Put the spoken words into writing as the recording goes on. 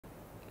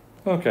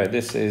Okay,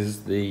 this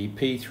is the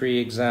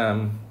P3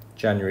 exam,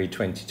 January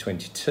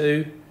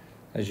 2022.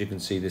 As you can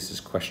see, this is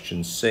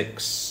question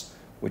 6,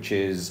 which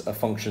is a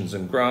functions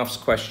and graphs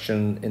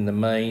question in the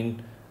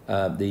main.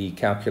 The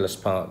calculus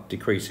part,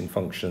 decreasing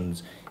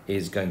functions,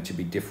 is going to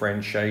be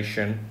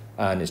differentiation,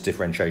 and it's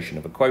differentiation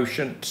of a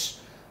quotient.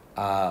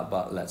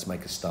 But let's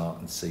make a start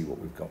and see what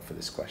we've got for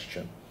this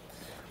question.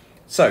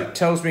 So it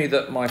tells me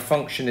that my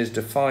function is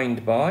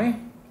defined by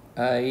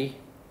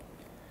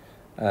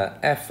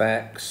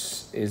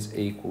fx is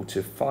equal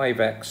to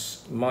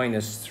 5x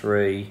minus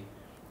 3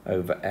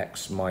 over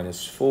x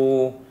minus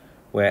 4,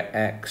 where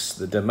x,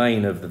 the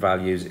domain of the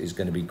values, is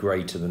going to be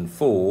greater than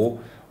 4.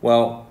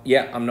 Well,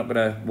 yeah, I'm not going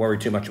to worry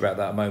too much about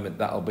that at the moment.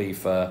 That'll be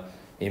for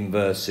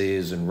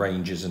inverses and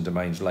ranges and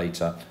domains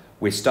later.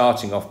 We're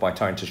starting off by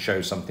trying to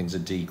show something's a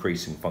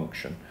decreasing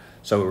function.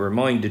 So a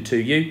reminder to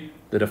you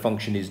that a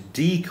function is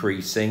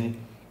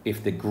decreasing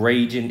if the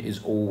gradient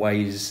is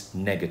always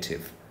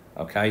negative.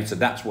 Okay, so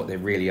that's what they're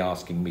really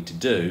asking me to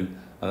do,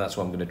 and that's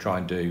what I'm going to try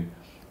and do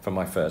for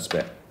my first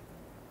bit.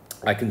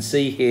 I can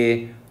see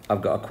here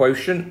I've got a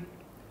quotient.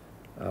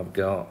 I've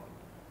got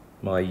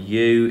my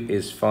u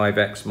is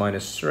 5x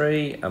minus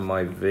 3 and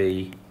my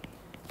v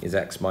is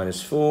x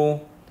minus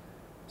 4.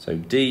 So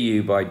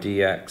du by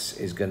dx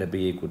is going to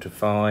be equal to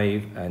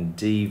 5 and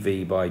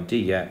dv by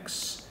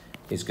dx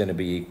is going to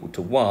be equal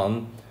to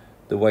 1.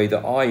 The way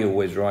that I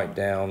always write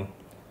down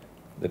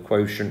the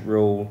quotient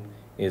rule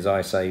is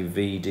I say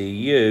v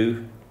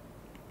du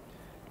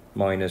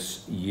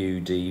minus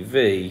u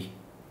dv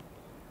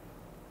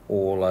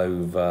all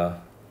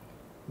over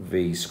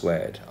v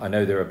squared. I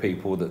know there are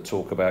people that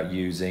talk about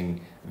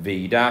using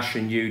v dash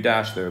and u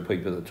dash. There are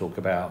people that talk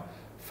about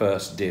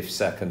first diff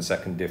second,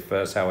 second diff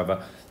first.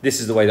 However, this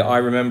is the way that I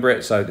remember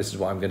it, so this is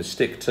what I'm going to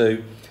stick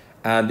to.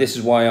 And this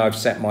is why I've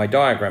set my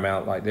diagram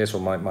out like this, or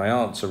my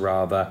answer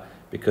rather,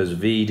 because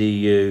v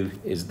du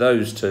is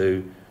those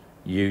two,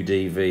 u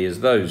dv is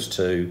those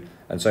two,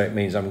 and so it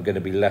means I'm going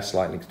to be less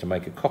likely to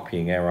make a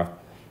copying error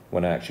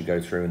when I actually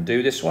go through and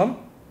do this one.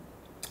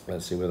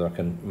 Let's see whether I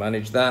can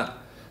manage that.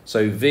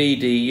 So v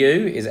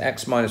du is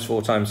x minus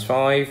 4 times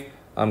 5.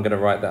 I'm going to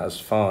write that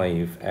as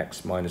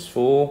 5x minus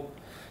 4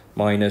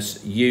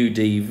 minus u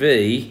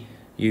dv.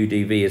 U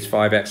dv is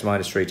 5x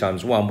minus 3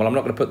 times 1. Well, I'm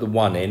not going to put the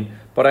 1 in,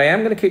 but I am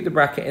going to keep the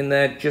bracket in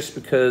there just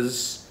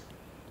because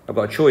I've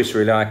got a choice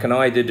really. I can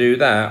either do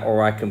that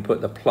or I can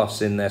put the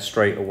plus in there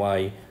straight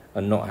away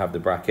and not have the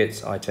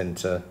brackets. I tend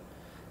to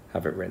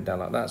have it written down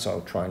like that, so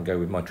I'll try and go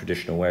with my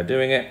traditional way of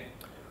doing it.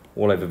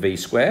 All over v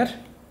squared.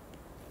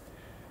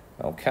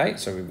 Okay,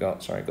 so we've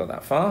got, sorry, got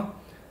that far.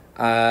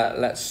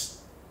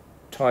 Let's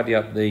tidy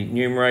up the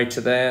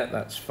numerator there.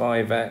 That's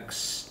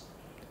 5x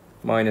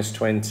minus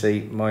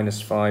 20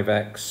 minus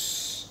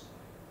 5x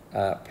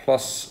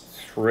plus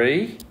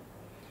 3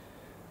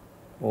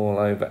 all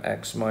over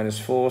x minus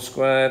 4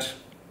 squared.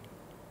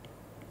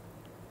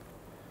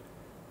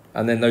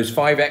 And then those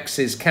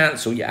 5x's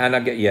cancel, yeah, and I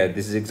get, yeah,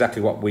 this is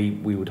exactly what we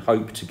would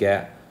hope to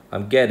get.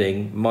 I'm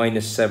getting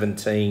minus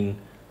 17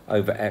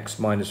 over x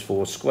minus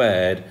 4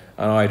 squared,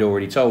 and I'd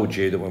already told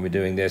you that when we're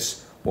doing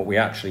this, what we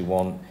actually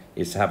want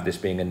is to have this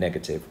being a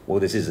negative. Well,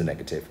 this is a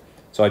negative.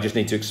 So I just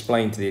need to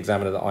explain to the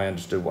examiner that I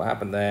understood what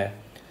happened there.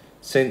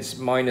 Since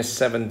minus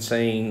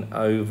 17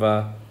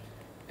 over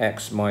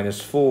x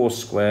minus 4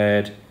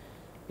 squared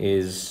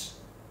is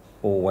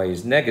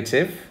always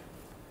negative,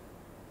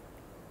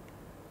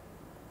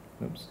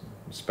 oops,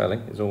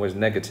 spelling is always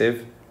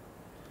negative.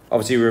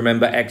 Obviously,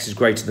 remember x is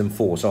greater than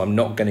 4, so I'm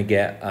not going to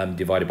get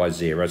divided by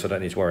 0, so I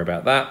don't need to worry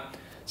about that.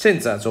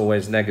 Since that's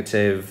always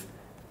negative,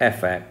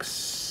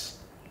 fx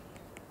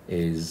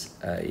is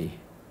a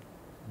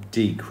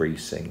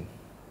decreasing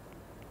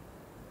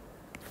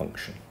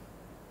function.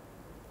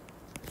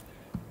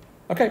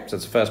 Okay, so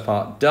that's the first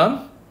part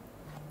done.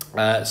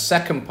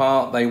 Second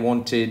part, they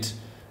wanted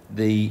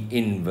the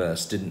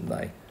inverse, didn't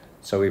they?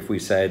 So if we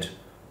said,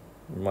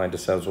 remind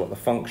ourselves what the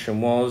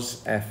function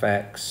was,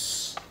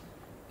 fx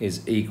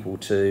is equal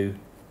to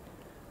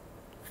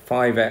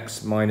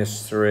 5x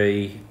minus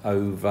 3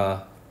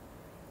 over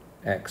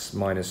x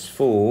minus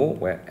 4,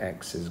 where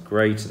x is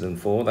greater than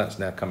 4. That's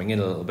now coming in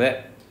a little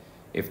bit.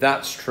 If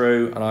that's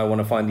true and I want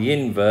to find the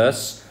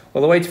inverse,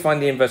 well, the way to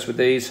find the inverse with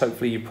these,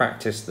 hopefully you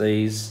practice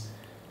these,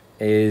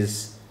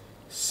 is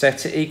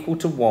set it equal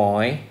to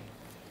y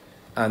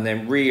and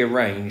then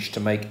rearrange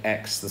to make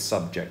x the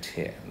subject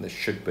here. And this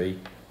should be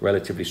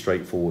relatively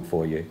straightforward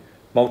for you.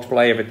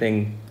 Multiply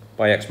everything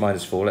by x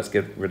minus 4. Let's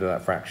get rid of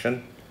that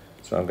fraction.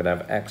 So I'm going to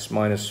have x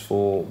minus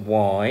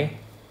 4y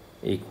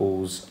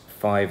equals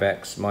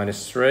 5x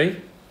minus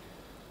 3.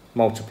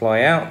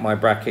 Multiply out my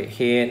bracket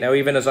here. Now,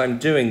 even as I'm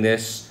doing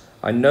this,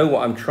 I know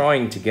what I'm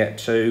trying to get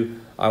to.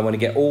 I want to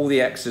get all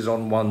the x's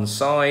on one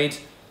side,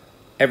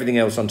 everything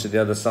else onto the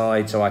other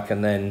side, so I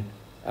can then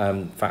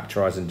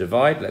factorize and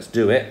divide. Let's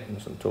do it.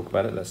 Let's not talk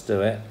about it. Let's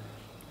do it.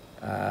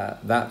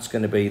 That's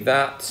going to be,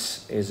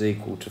 that is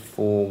equal to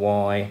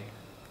 4y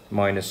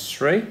minus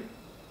 3.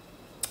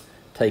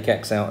 Take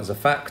x out as a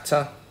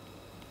factor.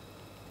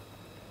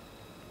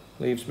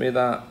 Leaves me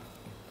that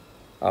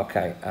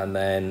Okay, and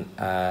then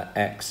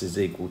x is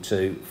equal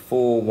to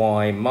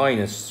 4y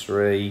minus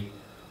 3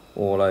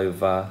 all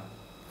over,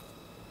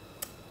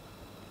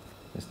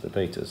 Mr.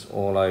 Peters,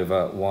 all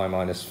over y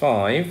minus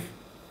 5.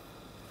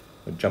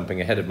 I'm jumping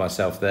ahead of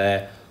myself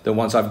there. Then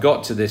once I've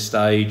got to this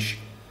stage,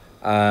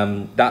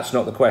 that's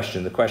not the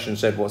question. The question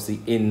said what's the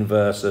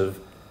inverse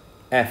of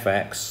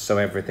fx, so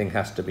everything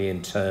has to be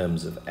in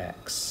terms of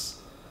x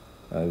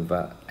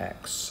over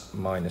x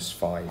minus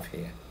 5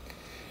 here.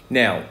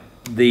 Now,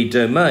 the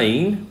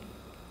domain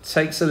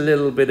takes a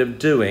little bit of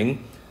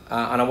doing,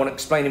 and I want to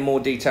explain in more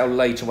detail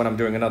later when I'm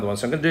doing another one.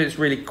 So I'm going to do this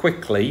really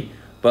quickly,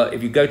 but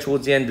if you go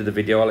towards the end of the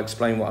video, I'll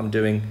explain what I'm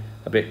doing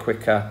a bit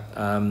quicker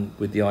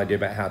with the idea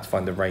about how to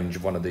find the range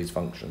of one of these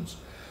functions.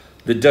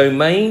 The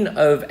domain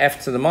of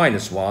f to the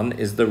minus 1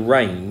 is the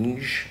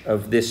range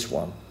of this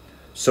one.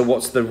 So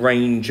what's the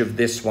range of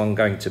this one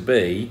going to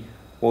be?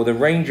 Well, the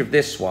range of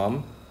this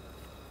one,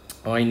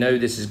 I know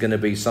this is going to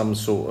be some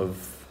sort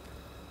of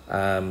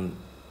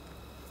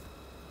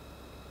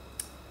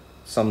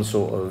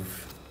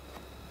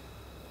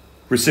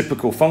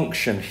reciprocal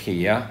function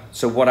here.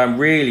 So what I'm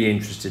really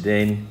interested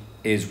in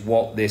is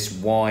what this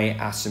y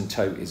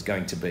asymptote is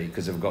going to be,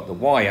 because if I've got the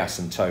y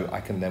asymptote,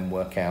 I can then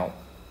work out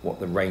what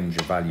the range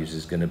of values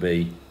is going to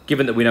be,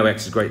 given that we know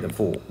x is greater than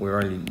 4.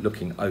 We're only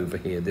looking over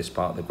here, this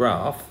part of the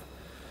graph.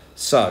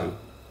 So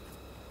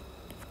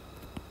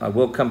I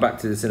will come back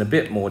to this in a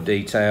bit more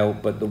detail,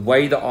 but the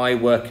way that I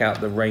work out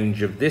the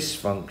range of this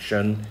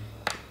function,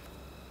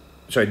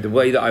 the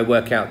way that I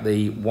work out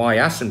the y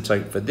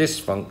asymptote for this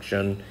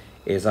function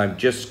is I'm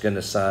just going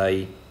to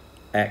say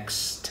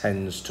x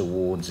tends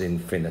towards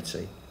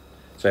infinity.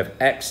 So if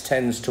x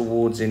tends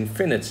towards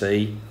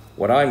infinity,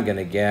 what I'm going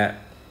to get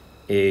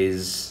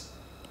is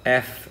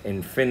f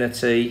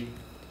infinity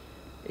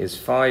is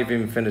 5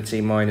 infinity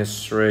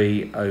minus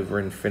 3 over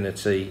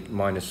infinity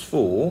minus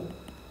 4.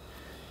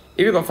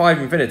 If you've got 5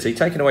 infinity,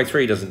 taking away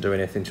 3 doesn't do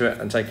anything to it,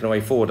 and taking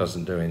away 4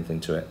 doesn't do anything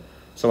to it.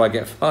 So I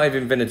get 5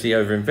 infinity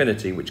over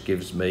infinity, which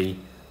gives me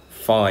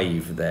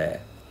 5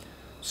 there.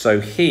 So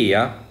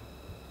here,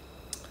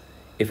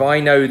 if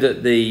I know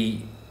that the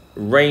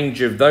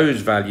range of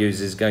those values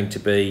is going to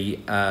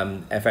be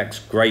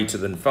fx greater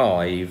than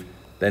 5,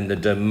 then the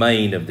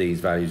domain of these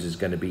values is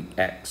going to be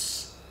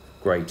x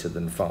greater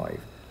than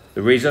 5.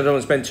 The reason I don't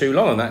want to spend too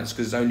long on that is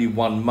because it's only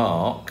 1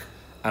 mark,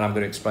 and I'm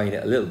going to explain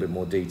it a little bit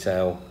more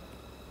detail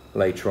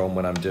later on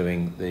when I'm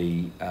doing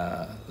the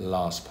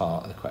last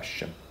part of the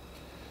question.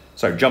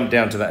 So jump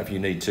down to that if you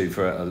need to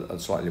for a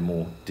slightly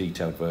more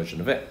detailed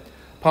version of it.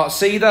 Part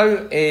C,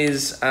 though,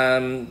 is a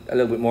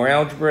little bit more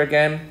algebra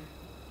again.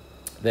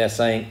 They're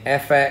saying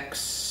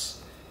fx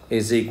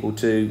is equal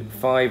to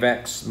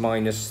 5x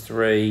minus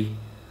 3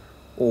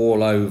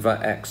 all over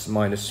x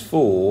minus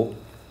 4.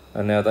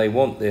 And now they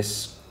want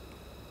this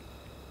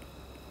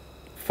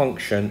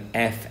function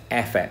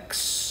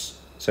f(fx).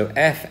 So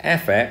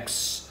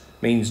f(fx)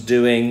 means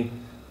doing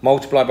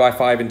multiply by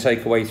 5 and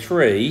take away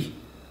 3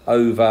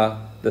 over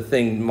the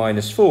thing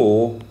minus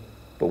 4,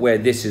 but where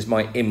this is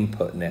my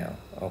input now,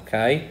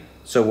 okay?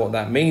 So what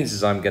that means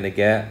is I'm going to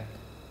get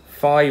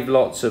 5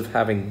 lots of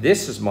having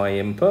this as my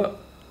input,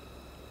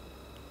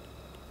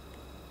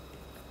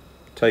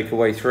 take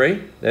away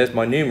 3, there's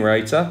my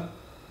numerator,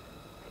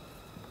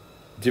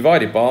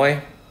 divided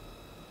by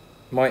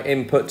my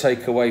input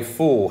take away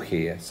 4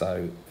 here,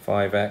 so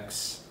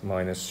 5x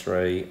minus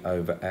 3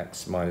 over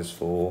x minus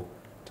 4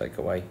 take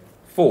away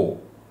 4.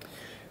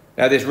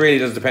 Now this really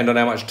does depend on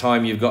how much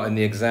time you've got in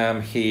the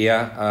exam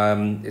here.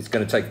 It's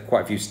going to take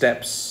quite a few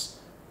steps,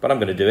 but I'm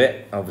going to do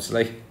it,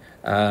 obviously.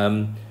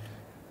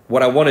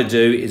 What I want to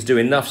do is do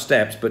enough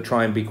steps, but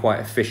try and be quite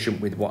efficient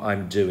with what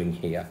I'm doing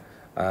here.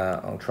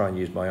 I'll try and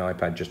use my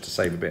iPad just to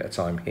save a bit of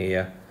time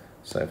here.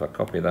 So if I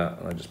copy that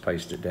and I just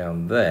paste it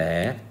down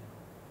there.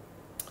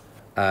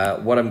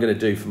 What I'm going to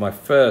do for my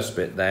first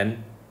bit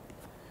then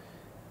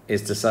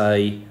is to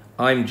say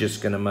I'm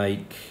just going to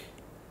make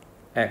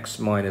x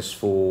minus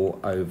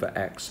 4 over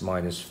x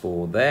minus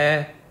 4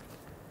 there,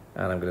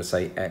 and I'm going to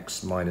say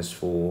x minus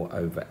 4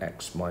 over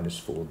x minus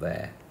 4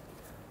 there.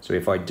 So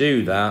if I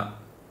do that,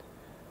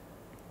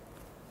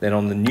 then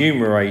on the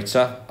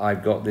numerator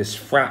I've got this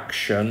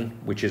fraction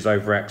which is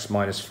over x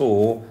minus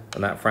 4,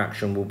 and that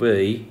fraction will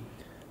be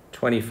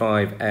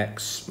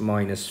 25x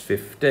minus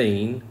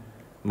 15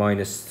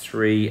 minus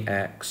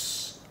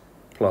 3x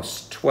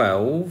plus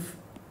 12.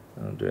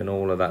 I'm doing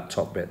all of that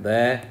top bit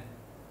there.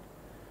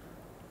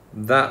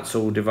 That's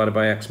all divided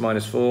by x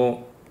minus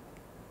 4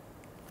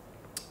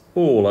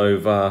 all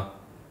over,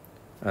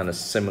 and a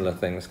similar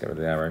thing, let's get rid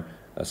of the arrow,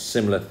 a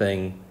similar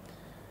thing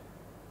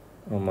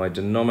on my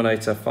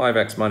denominator,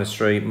 5x minus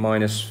 3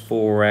 minus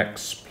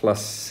 4x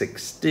plus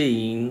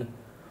 16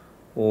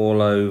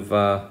 all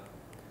over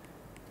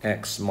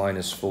x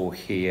minus 4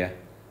 here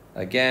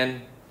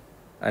again.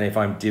 And if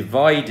I'm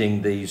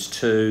dividing these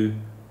two,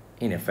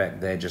 in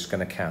effect they're just going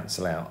to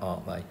cancel out,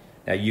 aren't they?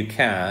 Now you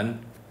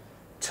can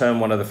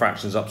turn one of the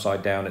fractions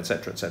upside down,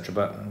 etc., etc.,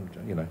 but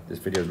you know, this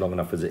video is long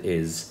enough as it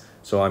is,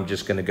 so I'm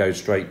just going to go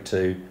straight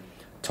to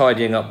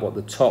tidying up what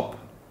the top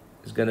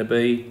is going to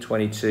be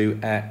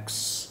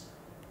 22x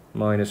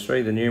minus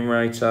 3, the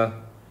numerator,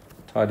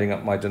 tidying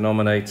up my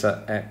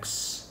denominator,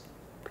 x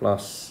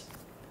plus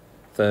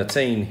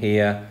 13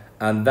 here,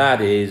 and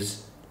that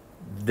is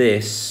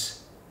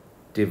this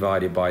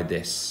divided by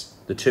this.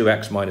 The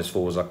 2x minus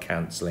 4s are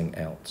cancelling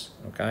out,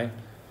 okay?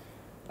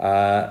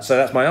 So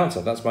that's my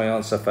answer. That's my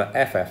answer for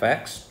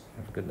ffx.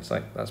 For goodness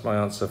sake, that's my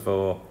answer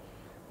for,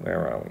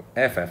 where are we?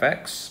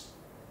 ffx.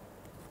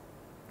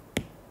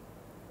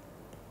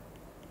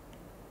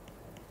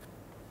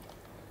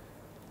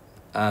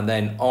 And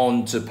then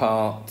on to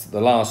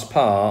the last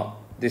part.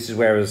 This is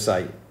where, as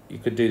I say, you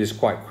could do this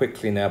quite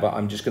quickly now, but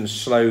I'm just going to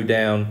slow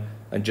down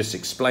and just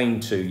explain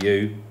to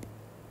you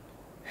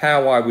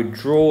how I would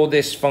draw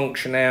this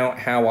function out,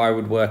 how I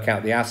would work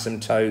out the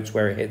asymptotes,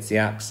 where it hits the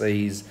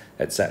axes,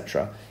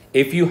 etc.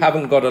 If you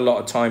haven't got a lot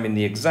of time in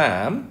the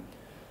exam,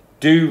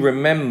 do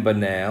remember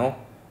now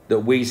that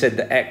we said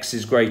that x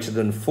is greater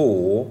than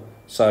 4.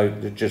 So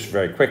just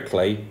very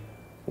quickly,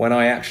 when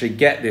I actually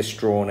get this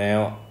drawn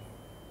out,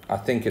 I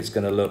think it's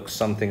going to look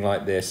something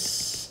like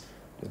this.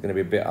 There's going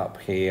to be a bit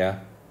up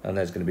here, and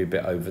there's going to be a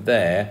bit over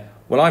there.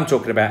 Well, I'm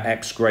talking about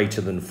x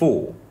greater than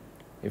 4.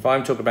 If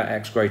I'm talking about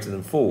x greater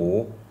than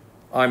 4,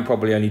 I'm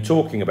probably only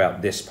talking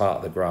about this part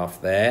of the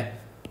graph there,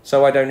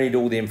 so I don't need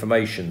all the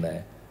information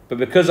there. But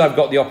because I've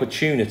got the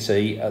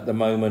opportunity at the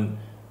moment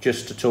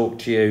just to talk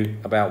to you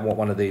about what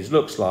one of these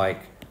looks like,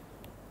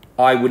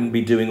 I wouldn't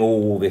be doing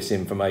all this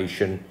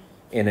information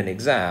in an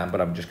exam, but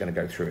I'm just going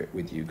to go through it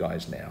with you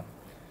guys now.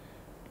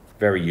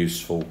 Very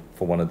useful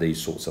for one of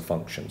these sorts of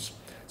functions.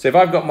 So if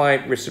I've got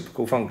my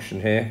reciprocal function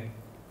here,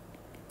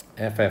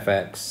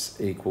 ffx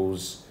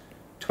equals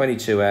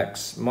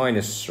 22x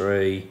minus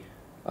 3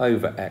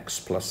 over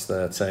x plus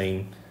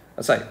 13.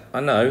 I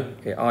know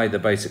it either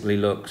basically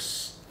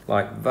looks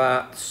like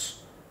that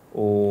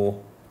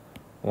or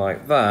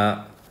like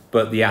that,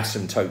 but the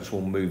asymptotes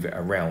will move it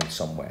around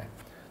somewhere.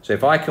 So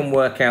if I can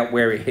work out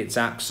where it hits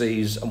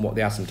axes and what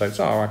the asymptotes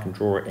are, I can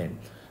draw it in.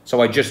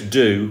 So I just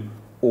do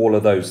all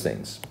of those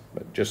things.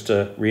 But just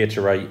to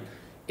reiterate,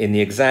 in the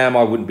exam,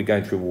 I wouldn't be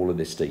going through all of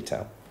this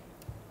detail.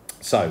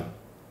 So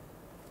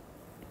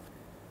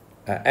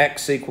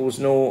x equals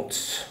 0,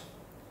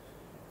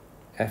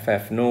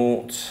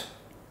 ff0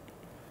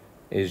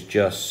 is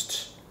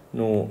just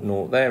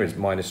 0 there, is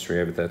minus 3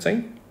 over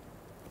 13.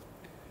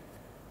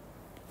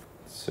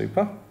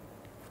 Super.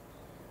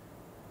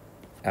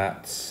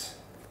 At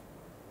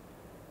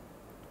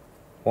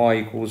y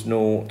equals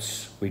 0,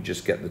 we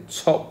just get the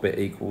top bit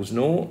equals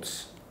 0.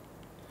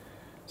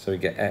 So we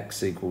get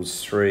x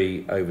equals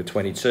 3 over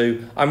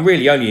 22. I'm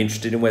really only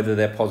interested in whether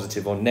they're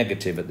positive or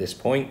negative at this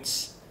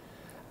point.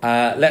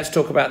 Let's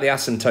talk about the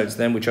asymptotes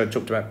then, which I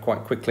talked about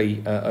quite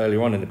quickly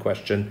earlier on in the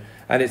question.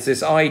 And it's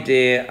this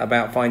idea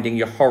about finding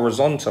your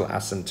horizontal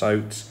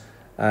asymptote.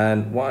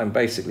 And what I'm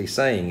basically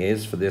saying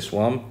is, for this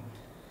one,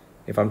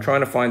 if I'm trying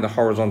to find the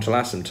horizontal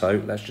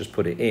asymptote, let's just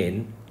put it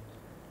in.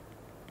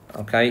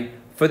 Okay,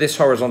 for this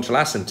horizontal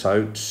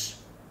asymptote,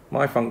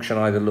 my function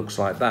either looks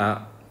like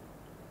that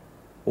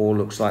or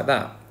looks like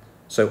that.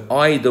 So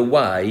either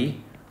way,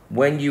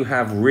 when you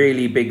have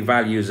really big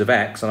values of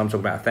x, and I'm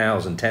talking about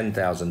 1,000,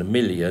 10,000,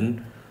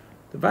 1,000,000,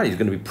 the value is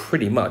going to be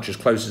pretty much as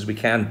close as we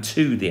can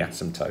to the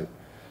asymptote.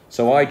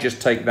 So I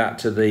just take that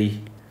to the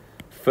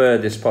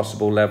furthest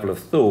possible level of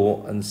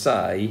thought and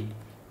say,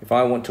 if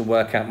I want to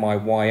work out my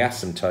y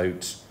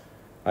asymptote,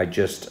 I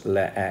just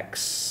let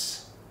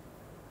x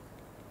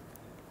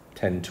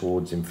tend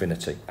towards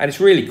infinity. And it's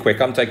really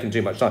quick, I'm taking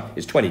too much time.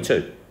 It's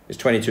 22. It's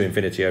 22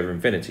 infinity over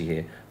infinity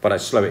here. But I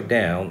slow it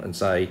down and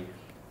say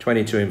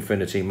 22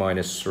 infinity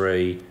minus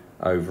 3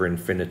 over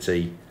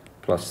infinity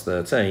plus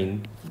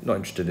 13. Not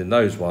interested in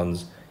those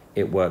ones.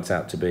 It works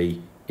out to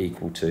be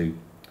equal to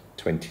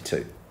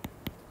 22.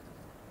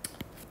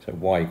 So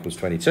y equals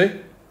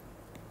 22.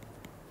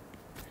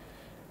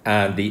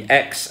 And the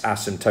x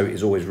asymptote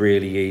is always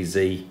really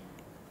easy.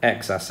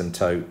 X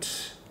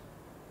asymptote,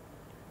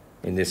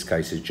 in this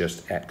case, is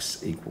just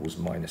x equals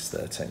minus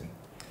 13.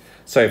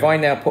 So if I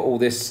now put all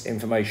this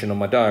information on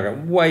my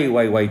diagram,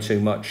 way too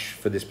much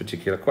for this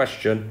particular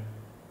question,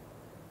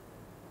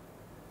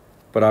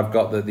 but I've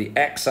got that the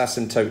x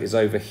asymptote is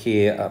over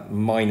here at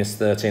minus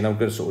 13. I'm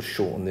going to sort of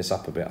shorten this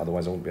up a bit,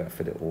 otherwise I won't be able to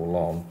fit it all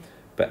on.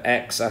 But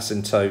x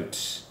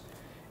asymptote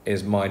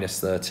is minus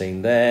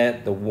 13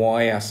 there. The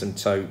y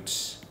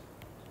asymptote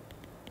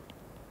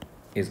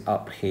is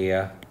up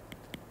here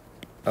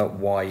at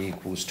y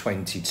equals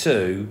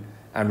 22.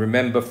 And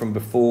remember from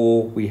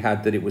before, we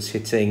had that it was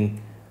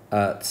hitting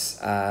at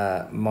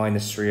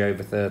minus 3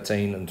 over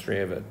 13 and 3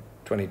 over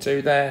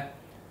 22 there.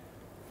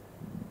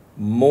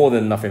 More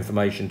than enough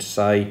information to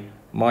say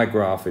my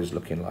graph is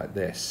looking like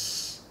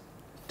this,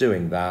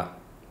 doing that,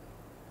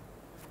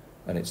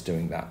 and it's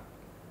doing that.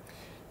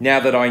 Now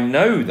that I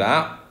know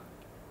that,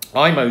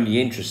 I'm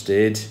only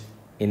interested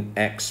in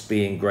x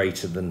being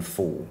greater than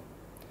 4.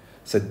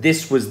 So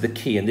this was the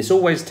key, and this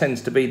always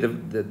tends to be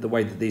the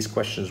way that these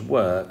questions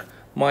work.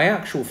 My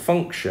actual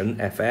function,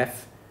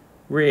 ff,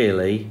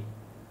 really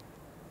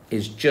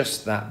is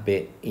just that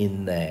bit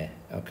in there,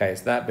 Okay,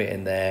 it's that bit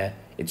in there.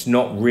 It's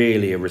not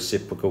really a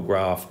reciprocal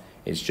graph.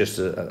 It's just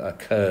a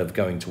curve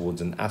going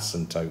towards an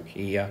asymptote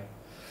here.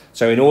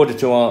 So in order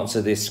to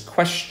answer this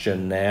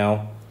question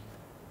now,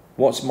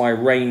 what's my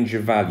range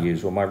of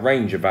values? Well, my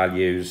range of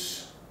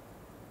values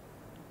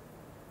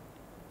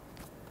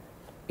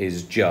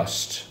is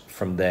just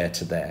from there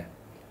to there.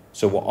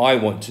 So what I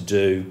want to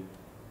do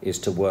is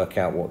to work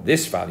out what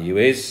this value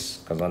is,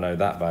 because I know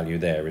that value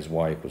there is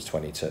y equals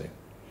 22.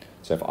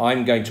 So if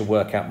I'm going to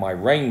work out my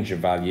range of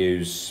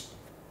values,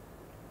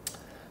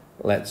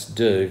 let's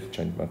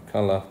change my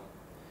colour,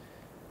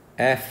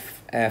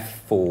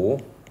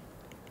 F4,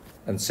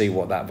 and see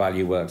what that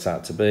value works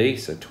out to be.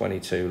 So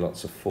 22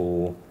 lots of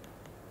 4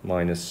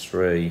 minus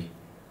 3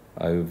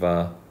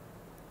 over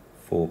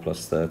 4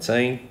 plus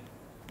 13.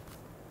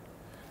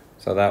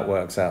 So that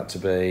works out to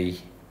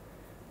be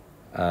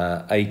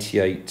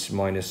 88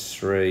 minus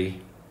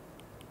 3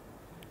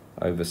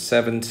 over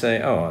 70.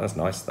 Oh, that's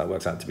nice. That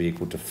works out to be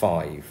equal to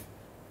 5.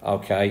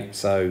 Okay,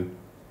 so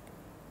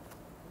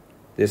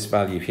this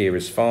value here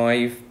is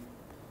 5.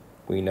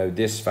 We know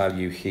this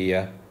value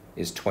here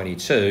is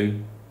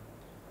 22.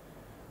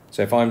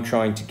 So if I'm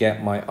trying to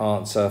get my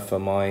answer for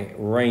my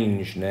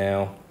range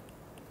now,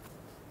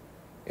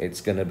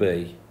 it's going to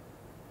be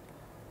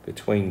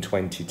between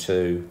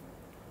 22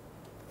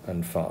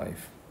 and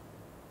 5.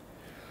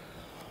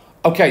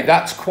 Okay,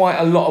 that's quite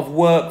a lot of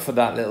work for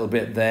that little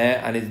bit there,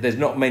 and there's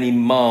not many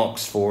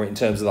marks for it in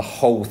terms of the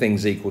whole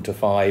thing's equal to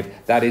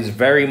 5. That is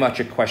very much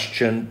a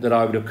question that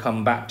I would have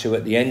come back to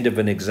at the end of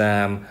an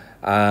exam,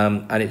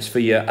 and it's for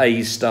your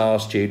A-star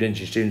students,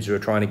 your students who are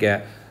trying to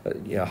get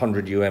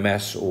 100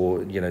 UMS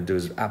or do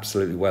as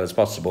absolutely well as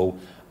possible.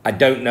 I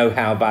don't know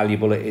how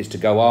valuable it is to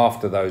go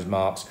after those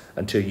marks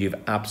until you've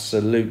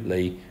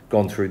absolutely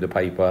gone through the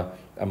paper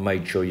and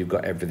made sure you've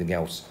got everything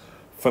else.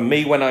 For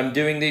me, when I'm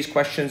doing these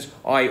questions,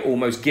 I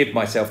almost give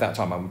myself that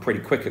time. I'm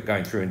pretty quick at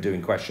going through and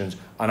doing questions,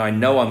 and I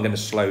know I'm going to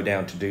slow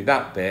down to do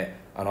that bit,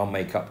 and I'll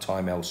make up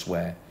time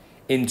elsewhere.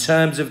 In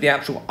terms of the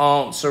actual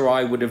answer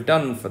I would have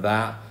done for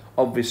that,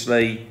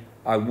 obviously,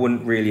 I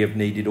wouldn't really have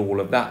needed all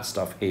of that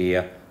stuff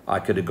here. I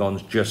could have gone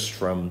just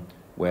from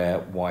where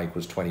y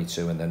equals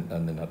 22 and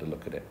then had a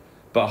look at it.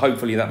 But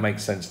hopefully that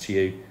makes sense to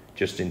you,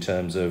 just in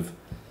terms of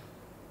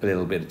a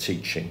little bit of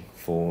teaching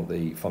for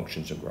the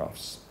functions and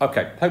graphs.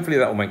 Okay, hopefully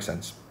that will make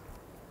sense.